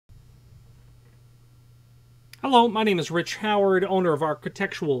Hello, my name is Rich Howard, owner of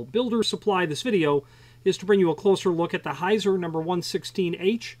Architectural Builder Supply. This video is to bring you a closer look at the Heiser number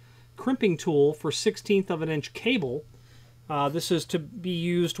 116H Crimping Tool for 1/16 of an inch cable. This is to be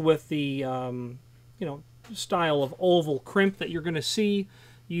used with the style of oval crimp that you're going to see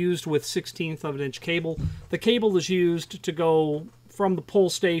used with 1/16 of an inch cable. The cable is used to go from the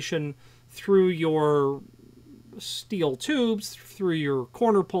pull station through your steel tubes, through your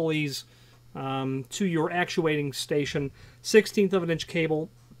corner pulleys, to your actuating station. 1/16 of an inch cable.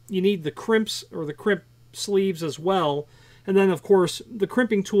 You need the crimps or the crimp sleeves as well. And then, of course, the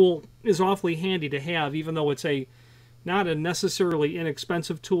crimping tool is awfully handy to have, even though it's not a necessarily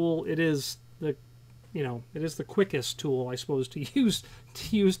inexpensive tool. It is the quickest tool, I suppose, to use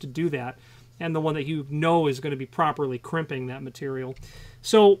to do that, and the one that you know is going to be properly crimping that material.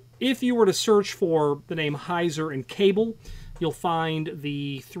 So if you were to search for the name Heiser and cable, you'll find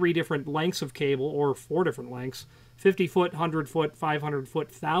the 3 different lengths of cable, or 4 different lengths: 50-foot, 100-foot, 500-foot,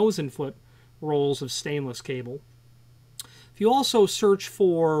 1,000-foot rolls of stainless cable. If you also search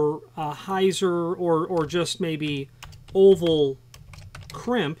for Heiser or just maybe oval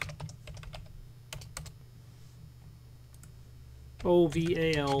crimp,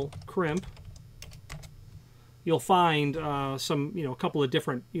 OVAL crimp, you'll find a couple of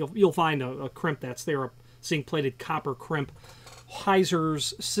different. You'll find a crimp that's there, a zinc plated copper crimp.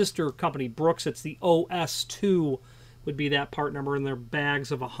 Heiser's sister company, Brooks, it's the OS2 would be that part number, and their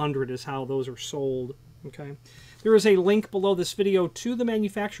bags of 100 is how those are sold. Okay, there is a link below this video to the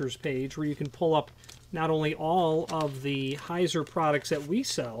manufacturer's page where you can pull up not only all of the Heiser products that we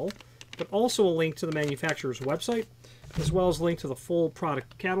sell, but also a link to the manufacturer's website, as well as a link to the full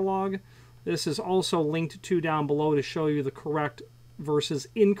product catalog. This is also linked to down below to show you the correct versus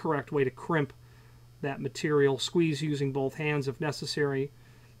incorrect way to crimp that material. Squeeze using both hands if necessary.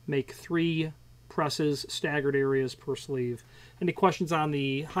 Make 3 presses, staggered areas per sleeve. Any questions on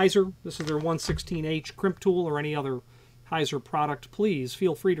the Heiser? This is their 116H crimp tool, or any other Heiser product, please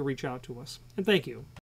feel free to reach out to us. And thank you.